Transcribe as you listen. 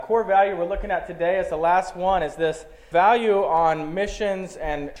core value we're looking at today is the last one, is this value on missions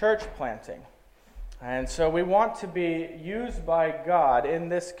and church planting. And so we want to be used by God in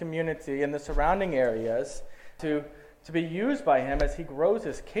this community, in the surrounding areas, to be used by Him as He grows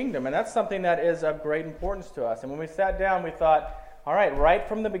His kingdom. And that's something that is of great importance to us. And when we sat down, we thought, all right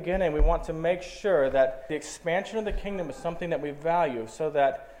from the beginning, we want to make sure that the expansion of the kingdom is something that we value, so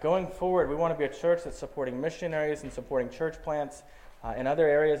that going forward, we want to be a church that's supporting missionaries and supporting church plants in other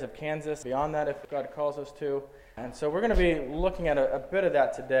areas of Kansas, beyond that if God calls us to. And so we're going to be looking at a bit of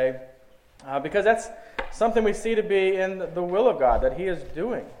that today. Because that's something we see to be in the will of God, that He is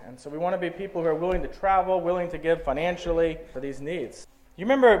doing. And so we want to be people who are willing to travel, willing to give financially for these needs. You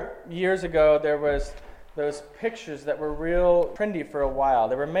remember years ago there was those pictures that were real trendy for a while.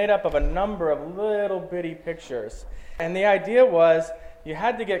 They were made up of a number of little bitty pictures. And the idea was you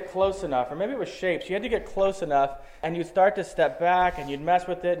had to get close enough, or maybe it was shapes. You had to get close enough, and you'd start to step back, and you'd mess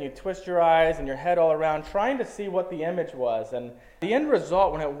with it, and you'd twist your eyes and your head all around, trying to see what the image was. And the end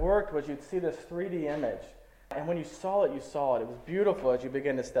result, when it worked, was you'd see this 3D image. And when you saw it, you saw it. It was beautiful as you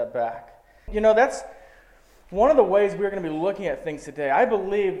begin to step back. You know, that's one of the ways we're going to be looking at things today. I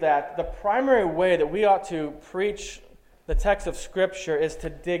believe that the primary way that we ought to preach the text of Scripture is to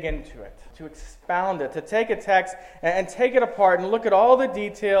dig into it, to expound it, to take a text and take it apart and look at all the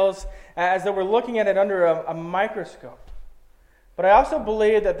details as though we're looking at it under a microscope. But I also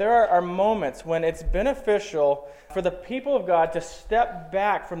believe that there are moments when it's beneficial for the people of God to step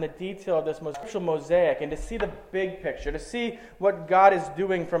back from the detail of this scriptural mosaic and to see the big picture, to see what God is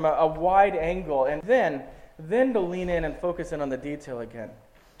doing from a wide angle, and then to lean in and focus in on the detail again.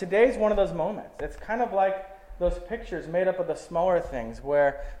 Today's one of those moments. It's kind of like those pictures made up of the smaller things,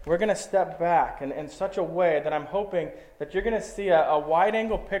 where we're going to step back in such a way that I'm hoping that you're going to see a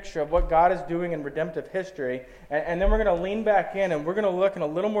wide-angle picture of what God is doing in redemptive history, and then we're going to lean back in and we're going to look in a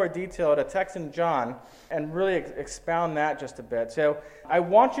little more detail at a text in John and really expound that just a bit. So I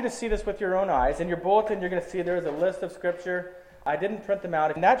want you to see this with your own eyes. In your bulletin, you're going to see there's a list of Scripture. I didn't print them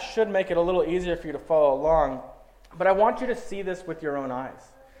out, and that should make it a little easier for you to follow along, but I want you to see this with your own eyes.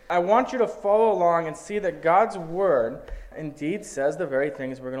 I want you to follow along and see that God's Word indeed says the very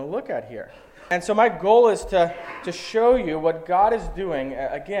things we're going to look at here. And so my goal is to show you what God is doing,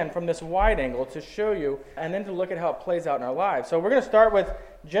 again, from this wide angle, to show you, and then to look at how it plays out in our lives. So we're going to start with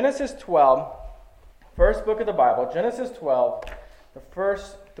Genesis 12, first book of the Bible, Genesis 12, the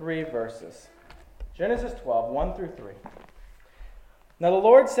first 3 verses. Genesis 12, 1 through 3. Now the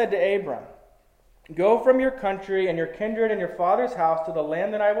Lord said to Abram, "Go from your country and your kindred and your father's house to the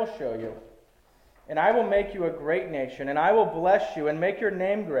land that I will show you. And I will make you a great nation, and I will bless you and make your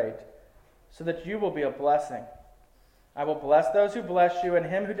name great, so that you will be a blessing. I will bless those who bless you, and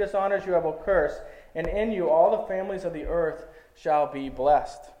him who dishonors you I will curse, and in you all the families of the earth shall be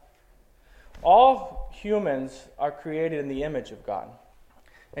blessed." All humans are created in the image of God.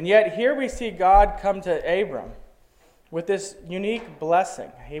 And yet here we see God come to Abram with this unique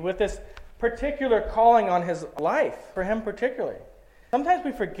blessing, with this particular calling on his life, for him particularly. Sometimes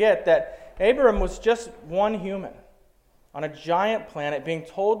we forget that Abram was just one human on a giant planet being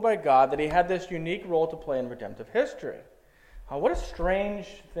told by God that he had this unique role to play in redemptive history. What a strange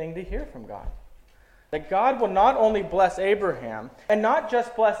thing to hear from God. That God will not only bless Abraham, and not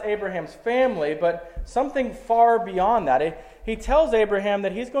just bless Abraham's family, but something far beyond that. He tells Abraham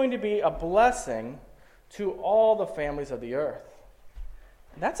that he's going to be a blessing to all the families of the earth.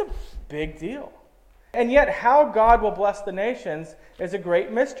 That's a big deal. And yet how God will bless the nations is a great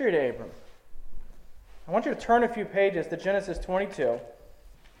mystery to Abram. I want you to turn a few pages to Genesis 22,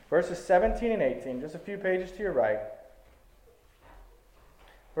 verses 17 and 18, just a few pages to your right.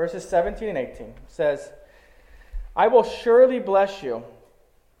 Verses 17 and 18 says, "I will surely bless you,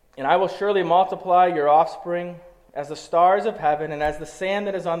 and I will surely multiply your offspring as the stars of heaven and as the sand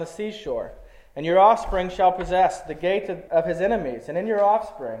that is on the seashore. And your offspring shall possess the gate of his enemies, and in your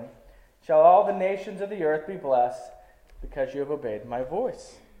offspring shall all the nations of the earth be blessed, because you have obeyed my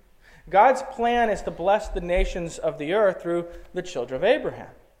voice." God's plan is to bless the nations of the earth through the children of Abraham.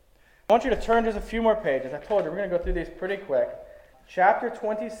 I want you to turn just a few more pages. I told you we're going to go through these pretty quick. Chapter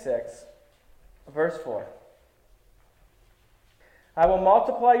 26, verse 4. "I will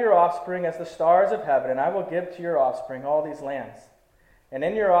multiply your offspring as the stars of heaven, and I will give to your offspring all these lands. And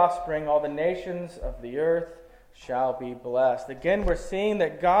in your offspring all the nations of the earth shall be blessed." Again, we're seeing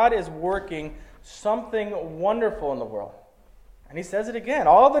that God is working something wonderful in the world. And he says it again.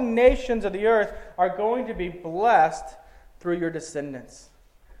 All the nations of the earth are going to be blessed through your descendants.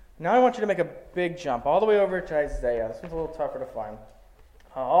 Now I want you to make a big jump all the way over to Isaiah. This one's a little tougher to find.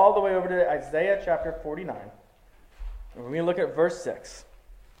 All the way over to Isaiah chapter 49. And we look at verse 6.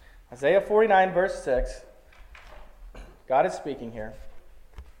 Isaiah 49, verse 6, God is speaking here,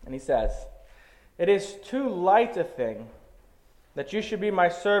 and he says, "It is too light a thing that you should be my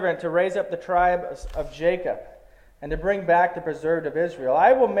servant to raise up the tribe of Jacob and to bring back the preserved of Israel.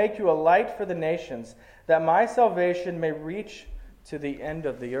 I will make you a light for the nations, that my salvation may reach to the end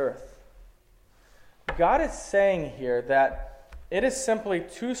of the earth." God is saying here that it is simply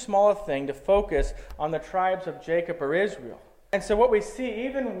too small a thing to focus on the tribes of Jacob or Israel. And so what we see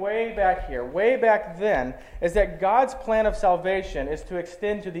even way back here, way back then, is that God's plan of salvation is to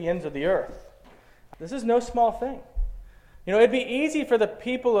extend to the ends of the earth. This is no small thing. You know, it'd be easy for the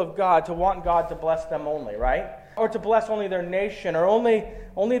people of God to want God to bless them only, right? Or to bless only their nation, or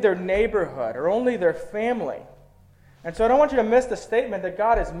only their neighborhood, or only their family. And so I don't want you to miss the statement that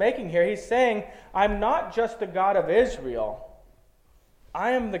God is making here. He's saying, I'm not just the God of Israel.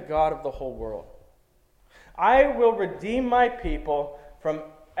 I am the God of the whole world. I will redeem my people from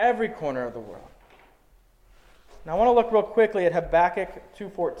every corner of the world. Now I want to look real quickly at Habakkuk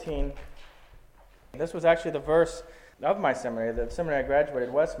 2:14. This was actually the verse of my seminary, the seminary I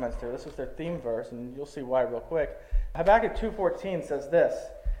graduated, Westminster. This was their theme verse, and you'll see why real quick. Habakkuk 2:14 says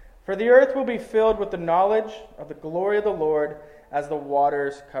this, "For the earth will be filled with the knowledge of the glory of the Lord as the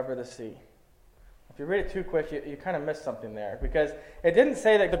waters cover the sea." If you read it too quick, you kind of miss something there, because it didn't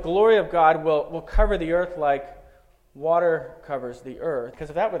say that the glory of God will cover the earth like water covers the earth, because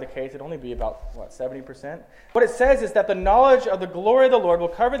if that were the case, it'd only be about, 70%? What it says is that the knowledge of the glory of the Lord will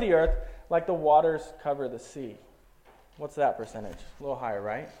cover the earth like the waters cover the sea. What's that percentage? A little higher,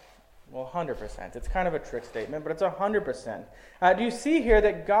 right? Well, 100%. It's kind of a trick statement, but it's 100%. Do you see here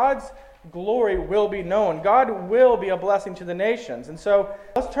that God's glory will be known? God will be a blessing to the nations. And so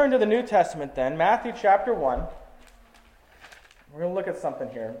let's turn to the New Testament then. Matthew chapter 1. We're going to look at something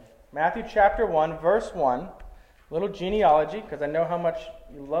here. Matthew chapter 1, verse 1. A little genealogy, because I know how much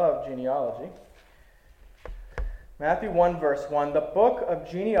you love genealogy. Matthew 1, verse 1. The book of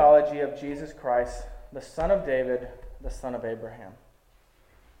genealogy of Jesus Christ, the son of David, the son of Abraham.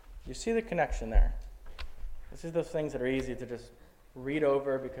 You see the connection there? This is those things that are easy to just read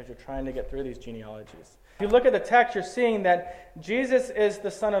over because you're trying to get through these genealogies. If you look at the text, you're seeing that Jesus is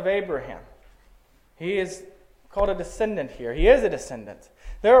the son of Abraham. He is called a descendant here. He is a descendant.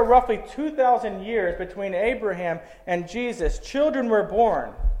 There are roughly 2,000 years between Abraham and Jesus. Children were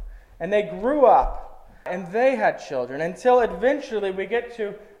born, and they grew up, and they had children, until eventually we get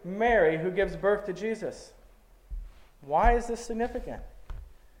to Mary, who gives birth to Jesus. Why is this significant?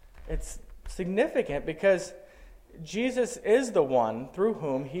 It's significant because Jesus is the one through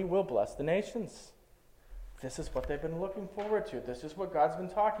whom he will bless the nations. This is what they've been looking forward to. This is what God's been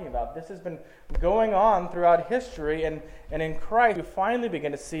talking about. This has been going on throughout history, and in Christ we finally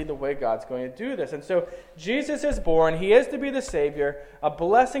begin to see the way God's going to do this. And so Jesus is born. He is to be the Savior, a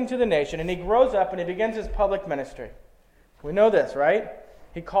blessing to the nation, and he grows up and he begins his public ministry. We know this, right?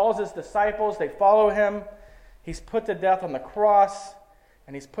 He calls his disciples. They follow him. He's put to death on the cross,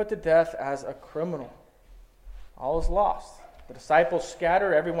 and he's put to death as a criminal. All is lost. The disciples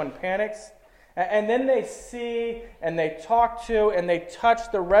scatter. Everyone panics. And then they see and they talk to and they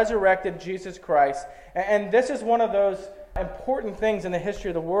touch the resurrected Jesus Christ. And this is one of those important things in the history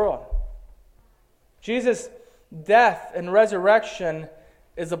of the world. Jesus' death and resurrection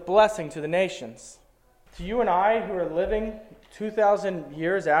is a blessing to the nations. To you and I, who are living 2,000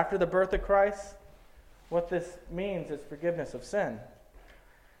 years after the birth of Christ, what this means is forgiveness of sin.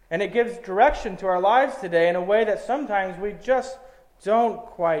 And it gives direction to our lives today in a way that sometimes we just don't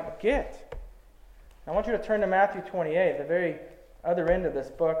quite get. I want you to turn to Matthew 28, the very other end of this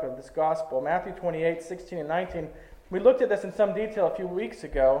book, of this gospel. Matthew 28, 16 and 19. We looked at this in some detail a few weeks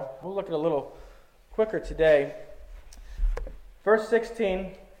ago. We'll look at it a little quicker today. Verse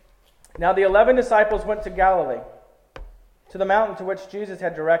 16. Now the 11 disciples went to Galilee, to the mountain to which Jesus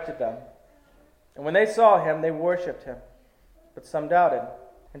had directed them. And when they saw him, they worshipped him. But some doubted.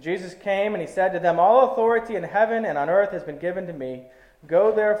 And Jesus came and he said to them, All authority in heaven and on earth has been given to me.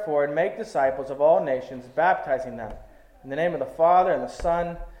 Go therefore and make disciples of all nations, baptizing them in the name of the Father and the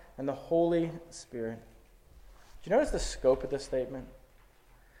Son and the Holy Spirit. Do you notice the scope of this statement?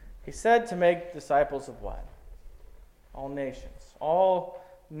 He said to make disciples of what? All nations. All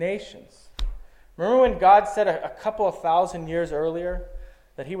nations. Remember when God said a couple of thousand years earlier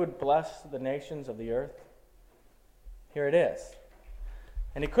that he would bless the nations of the earth? Here it is.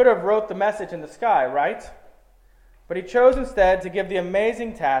 And he could have wrote the message in the sky, right? But he chose instead to give the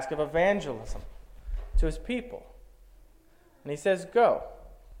amazing task of evangelism to his people. And he says, go.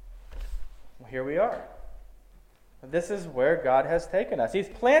 Well, here we are. This is where God has taken us. He's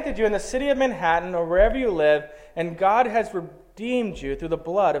planted you in the city of Manhattan or wherever you live, and God has redeemed redeemed you through the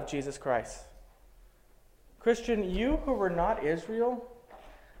blood of Jesus Christ. Christian, you who were not Israel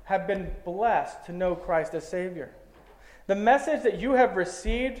have been blessed to know Christ as Savior. The message that you have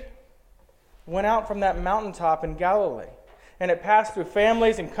received went out from that mountaintop in Galilee, and it passed through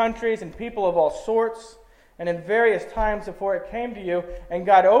families and countries and people of all sorts, and in various times before it came to you, and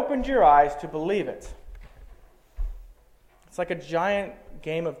God opened your eyes to believe it. It's like a giant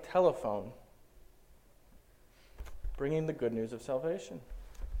game of telephone, bringing the good news of salvation.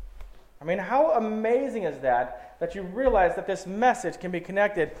 I mean, how amazing is that you realize that this message can be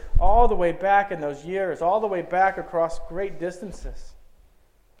connected all the way back in those years, all the way back across great distances.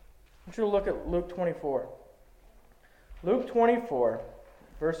 I want you to look at Luke 24. Luke 24,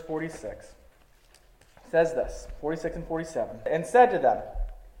 verse 46, says this, 46 and 47, and said to them,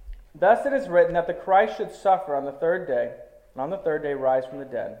 "Thus it is written that the Christ should suffer on the third day, and on the third day rise from the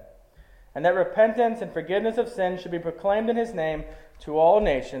dead, and that repentance and forgiveness of sins should be proclaimed in his name to all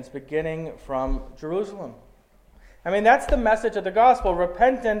nations, beginning from Jerusalem." I mean, that's the message of the gospel,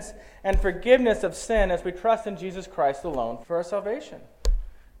 repentance and forgiveness of sin as we trust in Jesus Christ alone for our salvation.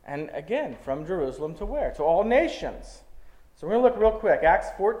 And again, from Jerusalem to where? To all nations. So we're going to look real quick.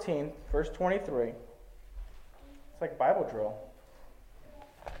 Acts 14, verse 23. It's like Bible drill.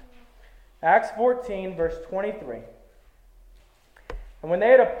 Acts 14, verse 23. "And when they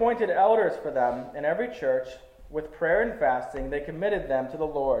had appointed elders for them in every church, with prayer and fasting, they committed them to the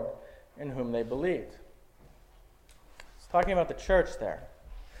Lord in whom they believed." It's talking about the church there.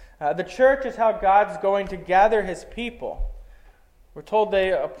 The church is how God's going to gather his people. We're told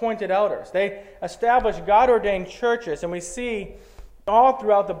they appointed elders. They established God-ordained churches, and we see all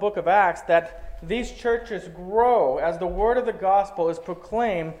throughout the book of Acts that these churches grow as the word of the gospel is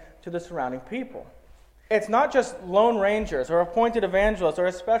proclaimed to the surrounding people. It's not just lone rangers or appointed evangelists or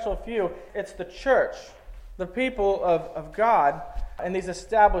a special few. It's the church, the people of God in these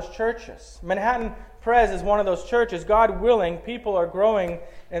established churches. Manhattan Pres is one of those churches. God willing, people are growing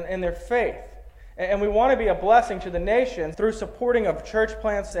in their faith. And we want to be a blessing to the nations through supporting of church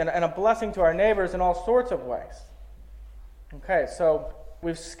plants and a blessing to our neighbors in all sorts of ways. Okay, so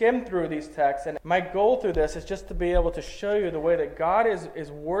we've skimmed through these texts, and my goal through this is just to be able to show you the way that God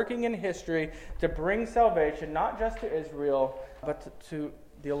is working in history to bring salvation, not just to Israel, but to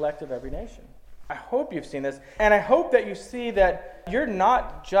the elect of every nation. I hope you've seen this, and I hope that you see that you're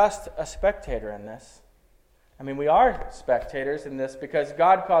not just a spectator in this. I mean, we are spectators in this because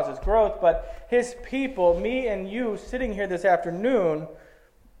God causes growth, but his people, me and you sitting here this afternoon,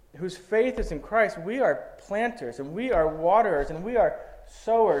 whose faith is in Christ, we are planters, and we are waterers, and we are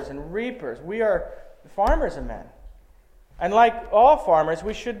sowers and reapers. We are farmers and men. And like all farmers,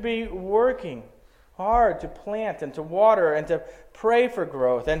 we should be working hard to plant and to water and to pray for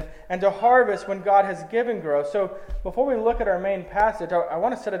growth and to harvest when God has given growth. So before we look at our main passage, I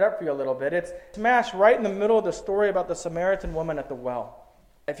want to set it up for you a little bit. It's smashed right in the middle of the story about the Samaritan woman at the well.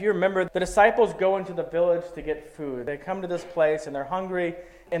 If you remember, the disciples go into the village to get food. They come to this place and they're hungry,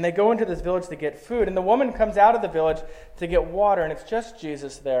 and they go into this village to get food. And the woman comes out of the village to get water, and it's just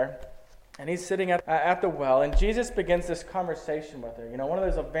Jesus there. And he's sitting at the well, and Jesus begins this conversation with her. You know, one of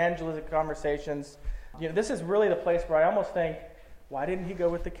those evangelistic conversations. You know, this is really the place where I almost think, why didn't he go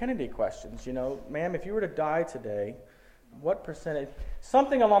with the Kennedy questions? You know, ma'am, if you were to die today, what percentage?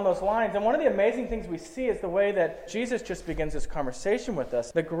 Something along those lines. And one of the amazing things we see is the way that Jesus just begins this conversation with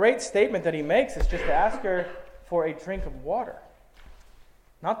us. The great statement that he makes is just to ask her for a drink of water.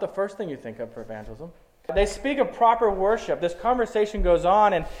 Not the first thing you think of for evangelism. They speak of proper worship. This conversation goes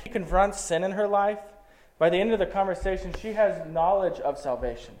on, and he confronts sin in her life. By the end of the conversation, she has knowledge of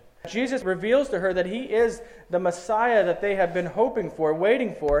salvation. Jesus reveals to her that he is the Messiah that they have been hoping for,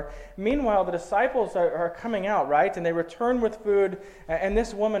 waiting for. Meanwhile, the disciples are coming out, right? And they return with food, and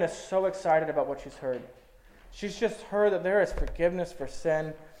this woman is so excited about what she's heard. She's just heard that there is forgiveness for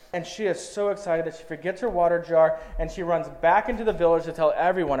sin, and she is so excited that she forgets her water jar, and she runs back into the village to tell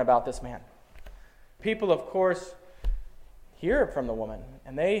everyone about this man. People, of course, hear from the woman,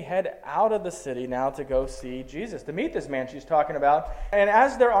 and they head out of the city now to go see Jesus, to meet this man she's talking about. And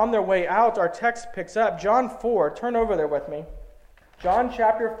as they're on their way out, our text picks up. John 4, turn over there with me. John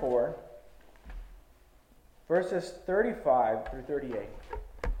chapter 4, verses 35 through 38.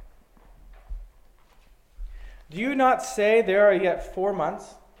 "Do you not say there are yet 4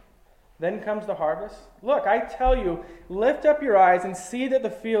 months? Then comes the harvest? Look, I tell you, lift up your eyes and see that the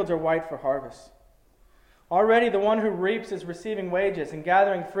fields are white for harvest. Already the one who reaps is receiving wages and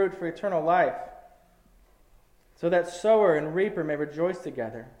gathering fruit for eternal life, so that sower and reaper may rejoice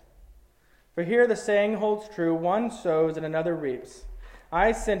together. For here the saying holds true, one sows and another reaps.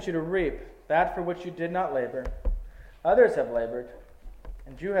 I sent you to reap that for which you did not labor. Others have labored,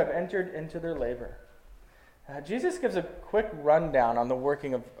 and you have entered into their labor. Jesus gives a quick rundown on the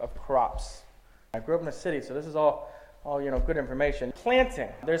working of crops. I grew up in a city, so this is all good information. Planting.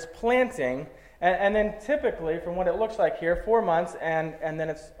 There's planting, and then typically, from what it looks like here, 4 months, and then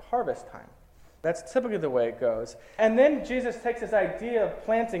it's harvest time. That's typically the way it goes. And then Jesus takes this idea of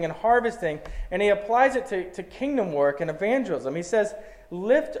planting and harvesting, and he applies it to kingdom work and evangelism. He says,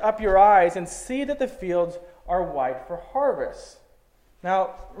 lift up your eyes and see that the fields are white for harvest.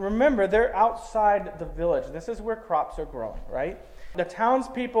 Now, remember, they're outside the village. This is where crops are grown, right? The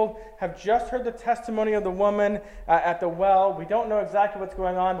townspeople have just heard the testimony of the woman at the well. We don't know exactly what's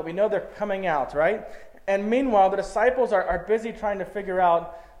going on, but we know they're coming out, right? And meanwhile, the disciples are busy trying to figure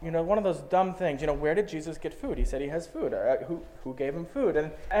out, one of those dumb things. Where did Jesus get food? He said he has food. Who gave him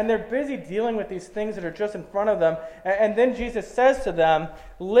food? And they're busy dealing with these things that are just in front of them. And then Jesus says to them,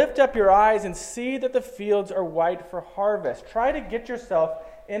 lift up your eyes and see that the fields are white for harvest. Try to get yourself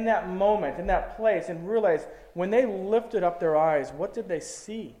in that moment, in that place, and realize when they lifted up their eyes, what did they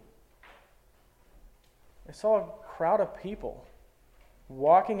see? They saw a crowd of people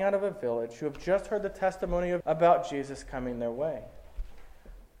walking out of a village who have just heard the testimony about Jesus coming their way.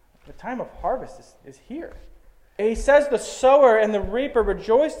 The time of harvest is here. He says the sower and the reaper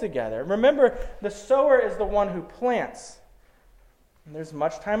rejoice together. Remember, the sower is the one who plants. And there's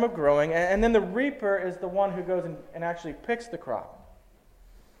much time of growing. And then the reaper is the one who goes and actually picks the crop.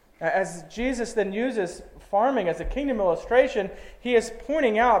 As Jesus then uses farming as a kingdom illustration, he is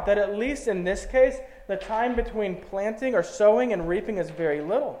pointing out that at least in this case, the time between planting or sowing and reaping is very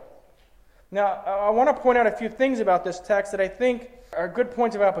little. Now, I want to point out a few things about this text that I think are good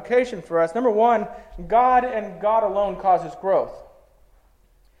points of application for us. Number one, God and God alone causes growth.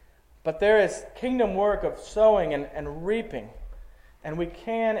 But there is kingdom work of sowing and reaping. And we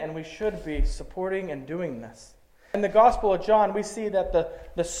can and we should be supporting and doing this. In the Gospel of John, we see that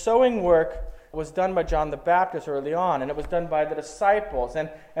the sowing work was done by John the Baptist early on, and it was done by the disciples. And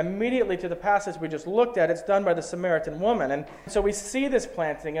immediately to the passage we just looked at, it's done by the Samaritan woman. And so we see this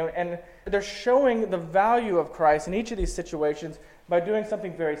planting, and they're showing the value of Christ in each of these situations by doing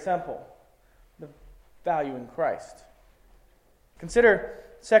something very simple, the value in Christ. Consider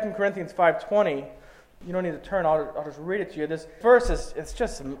 2 Corinthians 5:20. You don't need to turn, I'll just read it to you. This verse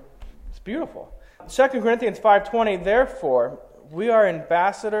it's beautiful. 2 Corinthians 5:20, therefore, we are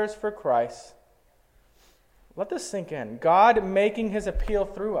ambassadors for Christ. Let this sink in. God making his appeal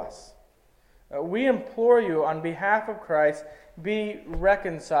through us. We implore you on behalf of Christ, be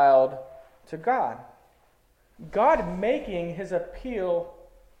reconciled to God. God making his appeal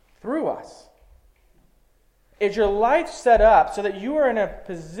through us. Is your life set up so that you are in a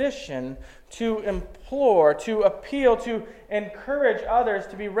position to implore, to appeal, to encourage others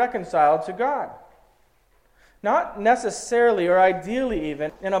to be reconciled to God? Not necessarily or ideally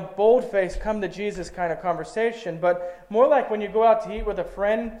even in a bold-faced come to Jesus kind of conversation, but more like when you go out to eat with a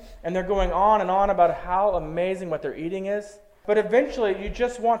friend and they're going on and on about how amazing what they're eating is. But eventually you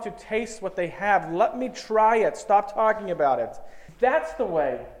just want to taste what they have. Let me try it. Stop talking about it. That's the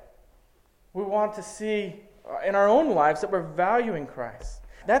way we want to see in our own lives that we're valuing Christ.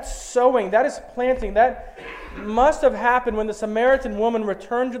 That's sowing. That is planting. That must have happened when the Samaritan woman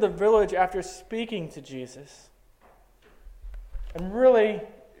returned to the village after speaking to Jesus. And really,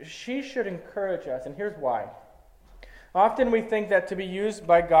 she should encourage us, and here's why. Often we think that to be used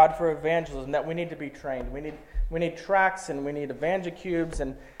by God for evangelism, that we need to be trained. We need tracts, and we need evangecubes,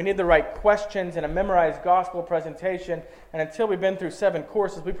 and we need the right questions and a memorized gospel presentation. And until we've been through 7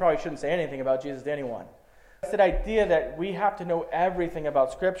 courses, we probably shouldn't say anything about Jesus to anyone. It's that idea that we have to know everything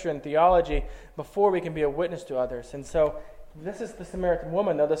about Scripture and theology before we can be a witness to others. And so this is the Samaritan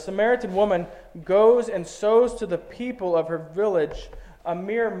woman. Now, the Samaritan woman goes and sows to the people of her village a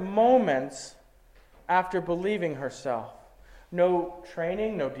mere moments after believing herself. No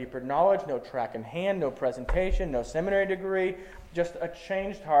training, no deeper knowledge, no track in hand, no presentation, no seminary degree, just a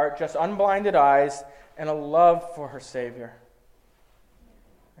changed heart, just unblinded eyes, and a love for her Savior.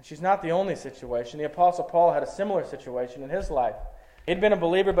 And she's not the only situation. The Apostle Paul had a similar situation in his life. He'd been a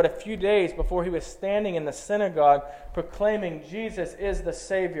believer but a few days before he was standing in the synagogue proclaiming Jesus is the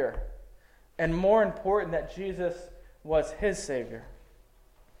Savior. And more important, that Jesus was his Savior.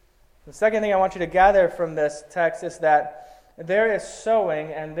 The second thing I want you to gather from this text is that there is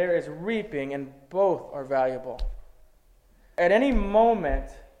sowing and there is reaping, and both are valuable. At any moment,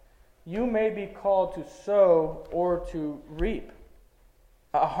 you may be called to sow or to reap.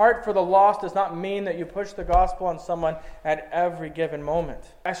 A heart for the lost does not mean that you push the gospel on someone at every given moment.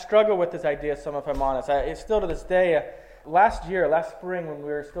 I struggle with this idea, if I'm honest. Still to this day, last spring, when we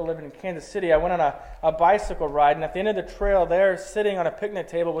were still living in Kansas City, I went on a bicycle ride, and at the end of the trail there, sitting on a picnic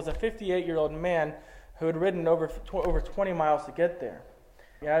table, was a 58-year-old man who had ridden over 20 miles to get there.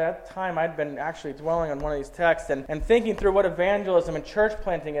 Yeah, at that time, I'd been actually dwelling on one of these texts and thinking through what evangelism and church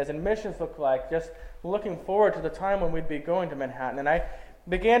planting is and missions look like, just looking forward to the time when we'd be going to Manhattan. And I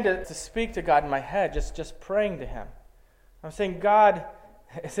began to speak to God in my head, just praying to Him. I'm saying, God,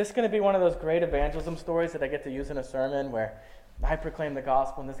 is this going to be one of those great evangelism stories that I get to use in a sermon where I proclaim the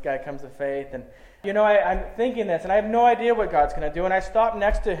gospel and this guy comes to faith? And, I'm thinking this, and I have no idea what God's going to do. And I stopped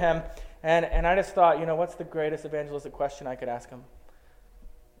next to him, and I just thought, what's the greatest evangelistic question I could ask him?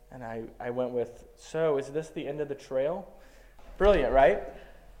 And I went with, so is this the end of the trail? Brilliant, right?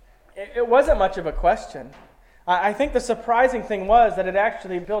 It wasn't much of a question. I think the surprising thing was that it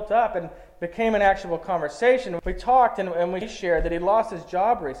actually built up and became an actual conversation. We talked and we shared that he lost his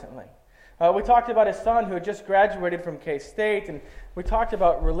job recently. We talked about his son who had just graduated from K-State, and we talked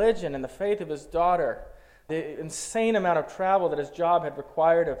about religion and the faith of his daughter, the insane amount of travel that his job had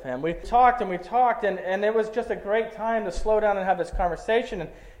required of him. We talked, and it was just a great time to slow down and have this conversation.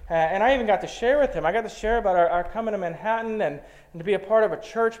 And I even got to share with him. I got to share about our coming to Manhattan and to be a part of a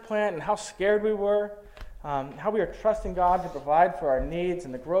church plant and how scared we were, how we were trusting God to provide for our needs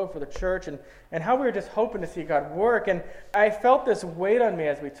and to grow for the church, and how we were just hoping to see God work. And I felt this weight on me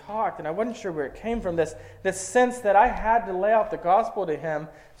as we talked, and I wasn't sure where it came from, this sense that I had to lay out the gospel to him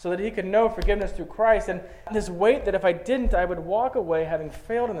so that he could know forgiveness through Christ, and this weight that if I didn't, I would walk away having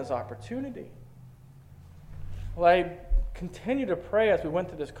failed in this opportunity. Well, I continued to pray as we went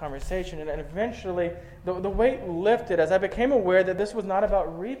through this conversation, and eventually the weight lifted as I became aware that this was not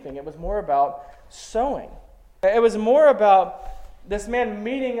about reaping, it was more about sowing. It was more about this man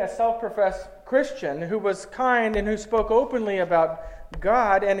meeting a self-professed Christian who was kind and who spoke openly about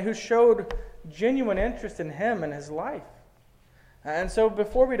God and who showed genuine interest in him and his life. And so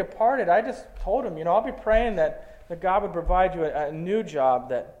before we departed, I just told him, I'll be praying that God would provide you a new job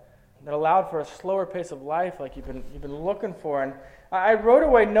that allowed for a slower pace of life like you've been looking for. And I rode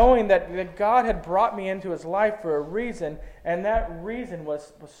away knowing that God had brought me into his life for a reason, and that reason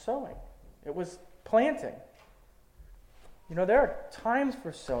was sowing. It was planting. There are times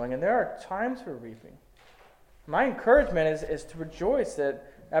for sowing, and there are times for reaping. My encouragement is to rejoice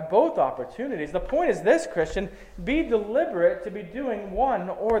at both opportunities. The point is this, Christian: be deliberate to be doing one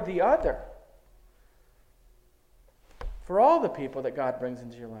or the other for all the people that God brings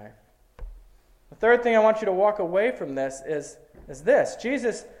into your life. The third thing I want you to walk away from this is this.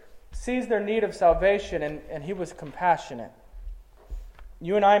 Jesus sees their need of salvation, and he was compassionate.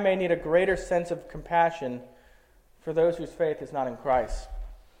 You and I may need a greater sense of compassion for those whose faith is not in Christ.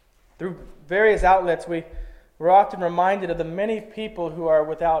 Through various outlets, we're often reminded of the many people who are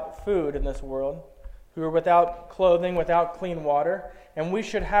without food in this world, who are without clothing, without clean water, and we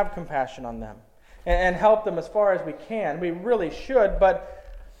should have compassion on them and help them as far as we can. We really should, but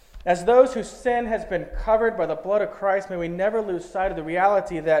as those whose sin has been covered by the blood of Christ, may we never lose sight of the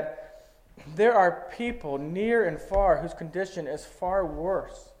reality that there are people near and far whose condition is far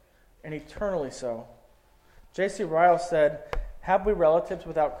worse, and eternally so. J.C. Ryle said, "Have we relatives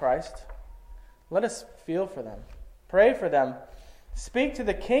without Christ? Let us feel for them, pray for them, speak to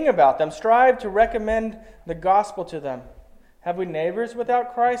the King about them, strive to recommend the gospel to them. Have we neighbors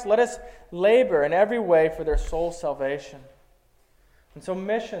without Christ? Let us labor in every way for their soul's salvation." And so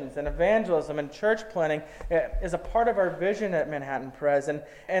missions and evangelism and church planting is a part of our vision at Manhattan Pres. And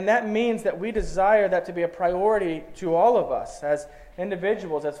that means that we desire that to be a priority to all of us as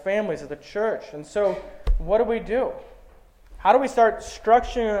individuals, as families, as a church. And so what do? How do we start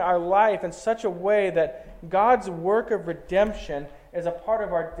structuring our life in such a way that God's work of redemption is a part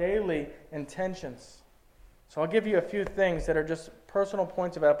of our daily intentions? So I'll give you a few things that are just personal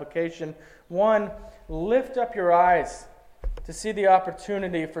points of application. One, lift up your eyes to see the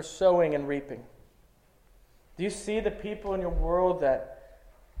opportunity for sowing and reaping. Do you see the people in your world that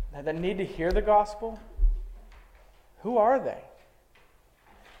need to hear the gospel? Who are they?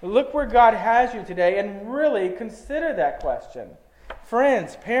 Look where God has you today and really consider that question.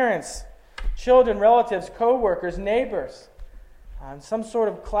 Friends, parents, children, relatives, co-workers, neighbors, some sort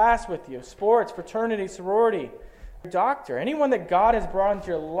of class with you, sports, fraternity, sorority, doctor, anyone that God has brought into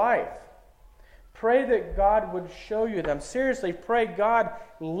your life. Pray that God would show you them. Seriously, pray, God,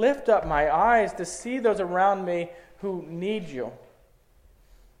 lift up my eyes to see those around me who need you.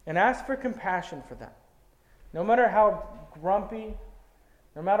 And ask for compassion for them. No matter how grumpy,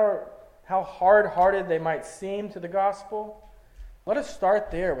 no matter how hard-hearted they might seem to the gospel, let us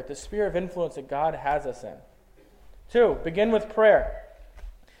start there with the sphere of influence that God has us in. 2, begin with prayer.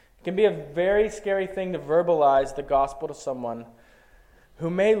 It can be a very scary thing to verbalize the gospel to someone who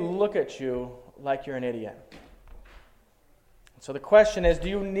may look at you like you're an idiot. So the question is, do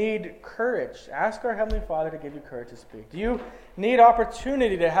you need courage? Ask our Heavenly Father to give you courage to speak. Do you need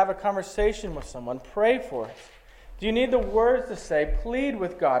opportunity to have a conversation with someone? Pray for it. Do you need the words to say? Plead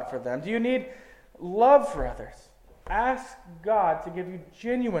with God for them. Do you need love for others? Ask God to give you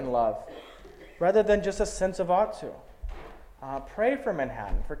genuine love rather than just a sense of ought to. Pray for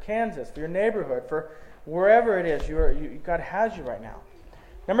Manhattan, for Kansas, for your neighborhood, for wherever it is God has you right now.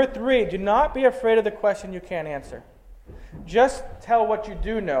 Number 3, do not be afraid of the question you can't answer. Just tell what you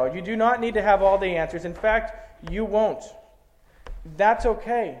do know. You do not need to have all the answers. In fact, you won't. That's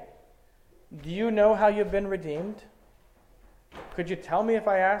okay. Do you know how you've been redeemed? Could you tell me if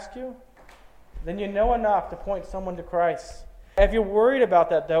I asked you? Then you know enough to point someone to Christ. If you're worried about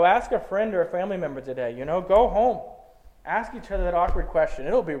that, though, ask a friend or a family member today. Go home. Ask each other that awkward question.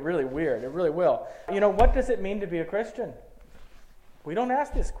 It'll be really weird. It really will. What does it mean to be a Christian? We don't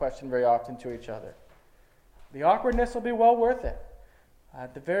ask this question very often to each other. The awkwardness will be well worth it.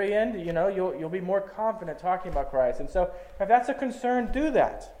 At the very end, you'll be more confident talking about Christ. And so if that's a concern, do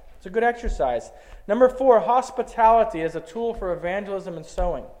that. It's a good exercise. Number 4, hospitality is a tool for evangelism and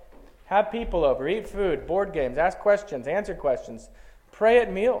sowing. Have people over, eat food, board games, ask questions, answer questions, pray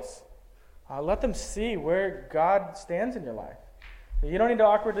at meals. Let them see where God stands in your life. You don't need to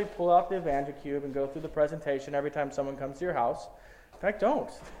awkwardly pull out the Evangel Cube and go through the presentation every time someone comes to your house. In fact, don't.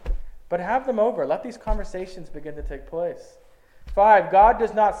 But have them over. Let these conversations begin to take place. 5, God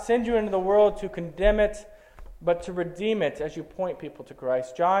does not send you into the world to condemn it, but to redeem it as you point people to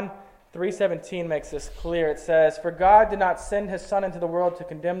Christ. John 3:17 makes this clear. It says, "For God did not send his Son into the world to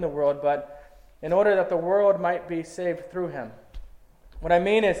condemn the world, but in order that the world might be saved through him." What I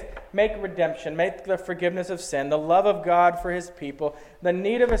mean is, make redemption, make the forgiveness of sin, the love of God for his people, the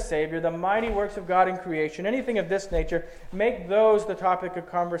need of a Savior, the mighty works of God in creation, anything of this nature, make those the topic of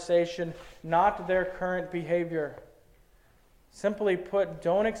conversation, not their current behavior. Simply put,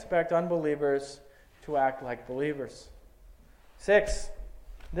 don't expect unbelievers to act like believers. 6,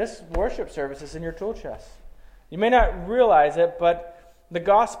 this worship service is in your tool chest. You may not realize it, but the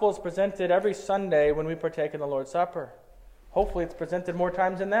gospel is presented every Sunday when we partake in the Lord's Supper. Hopefully it's presented more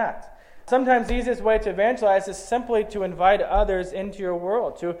times than that. Sometimes the easiest way to evangelize is simply to invite others into your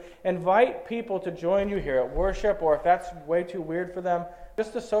world, to invite people to join you here at worship, or if that's way too weird for them,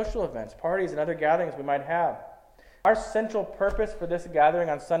 just the social events, parties, and other gatherings we might have. Our central purpose for this gathering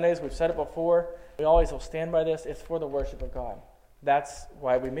on Sundays, we've said it before, we always will stand by this, it's for the worship of God. That's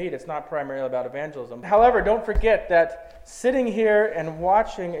why we meet. It's not primarily about evangelism. However, don't forget that sitting here and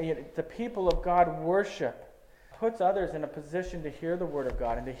watching the people of God worship puts others in a position to hear the Word of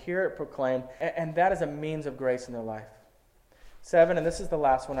God and to hear it proclaimed, and that is a means of grace in their life. 7, and this is the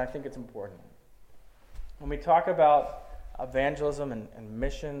last one, I think it's important. When we talk about evangelism and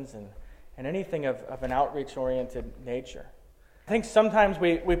missions and anything of an outreach-oriented nature, I think sometimes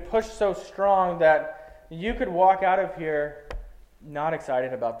we push so strong that you could walk out of here not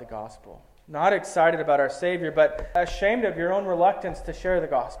excited about the gospel, not excited about our Savior, but ashamed of your own reluctance to share the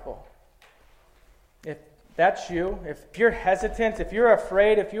gospel. If that's you, if you're hesitant, if you're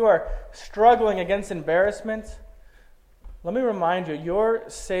afraid, if you are struggling against embarrassment, let me remind you, your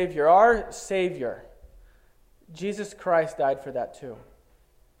Savior, our Savior, Jesus Christ died for that too.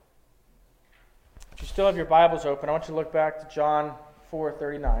 If you still have your Bibles open, I want you to look back to John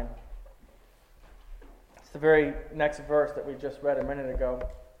 4:39. It's the very next verse that we just read a minute ago.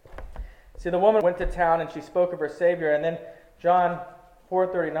 See, the woman went to town and she spoke of her Savior, and then John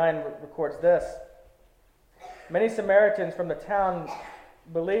 4:39 records this. Many Samaritans from the town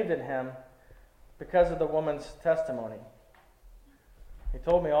believed in him because of the woman's testimony. He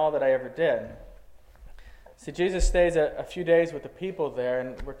told me all that I ever did. See, Jesus stays a few days with the people there,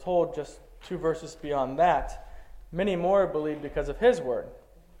 and we're told just 2 verses beyond that, many more believed because of his word.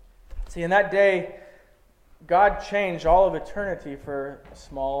 See, in that day, God changed all of eternity for a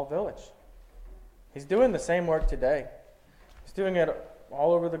small village. He's doing the same work today. He's doing it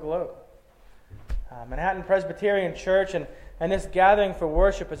all over the globe. Manhattan Presbyterian Church and this gathering for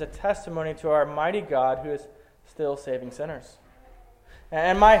worship is a testimony to our mighty God who is still saving sinners.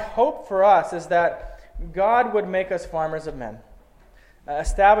 And my hope for us is that God would make us farmers of men,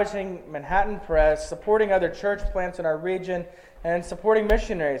 establishing Manhattan Pres, supporting other church plants in our region, and supporting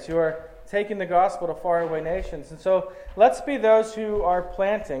missionaries who are taking the gospel to faraway nations. And so let's be those who are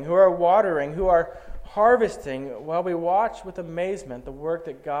planting, who are watering, who are harvesting, while we watch with amazement the work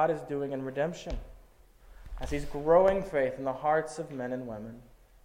that God is doing in redemption, as he's growing faith in the hearts of men and women.